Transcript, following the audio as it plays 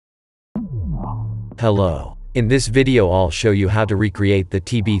Hello. In this video I'll show you how to recreate the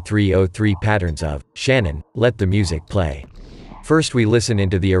TB-303 patterns of Shannon. Let the music play. First we listen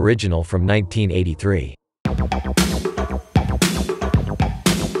into the original from 1983.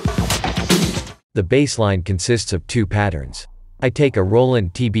 The bass line consists of two patterns. I take a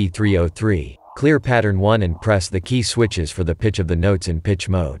Roland TB-303, clear pattern 1 and press the key switches for the pitch of the notes in pitch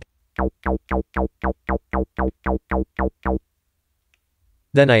mode.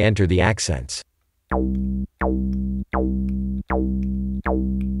 Then I enter the accents.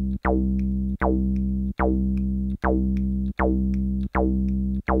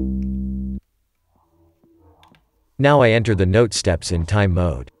 Now I enter the note steps in time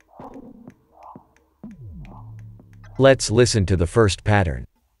mode. Let's listen to the first pattern.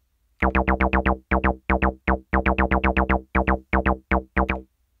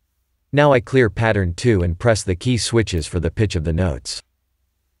 Now I clear pattern 2 and press the key switches for the pitch of the notes.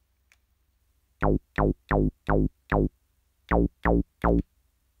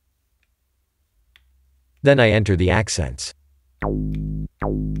 Then I enter the accents.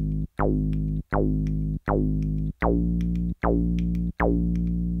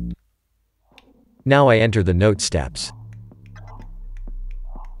 Now I enter the note steps.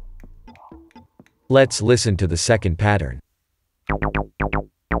 Let's listen to the second pattern.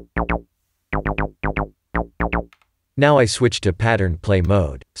 Now I switch to pattern play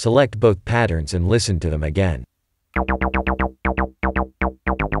mode, select both patterns and listen to them again.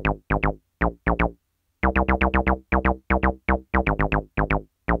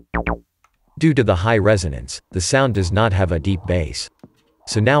 Due to the high resonance, the sound does not have a deep bass.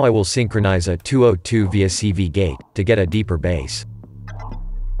 So now I will synchronize a 202 via CV gate to get a deeper bass.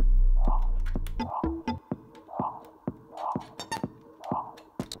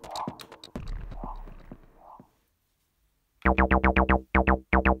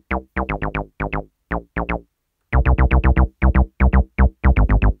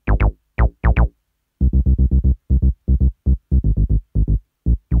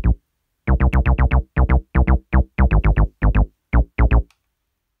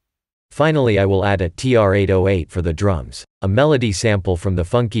 Finally I will add a TR-808 for the drums, a melody sample from the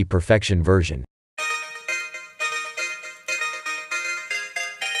Funky Perfection version,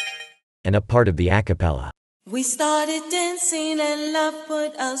 and a part of the a cappella. We started dancing and love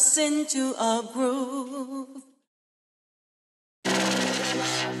put us into a groove.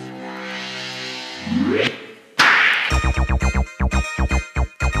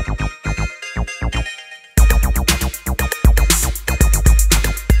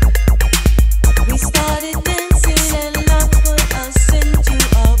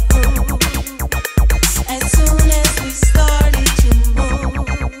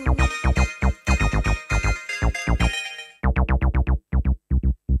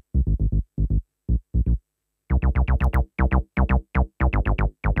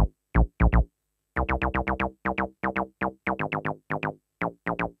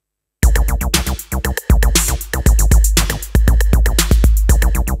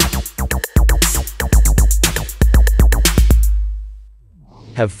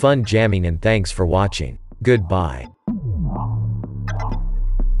 Have fun jamming and thanks for watching. Goodbye.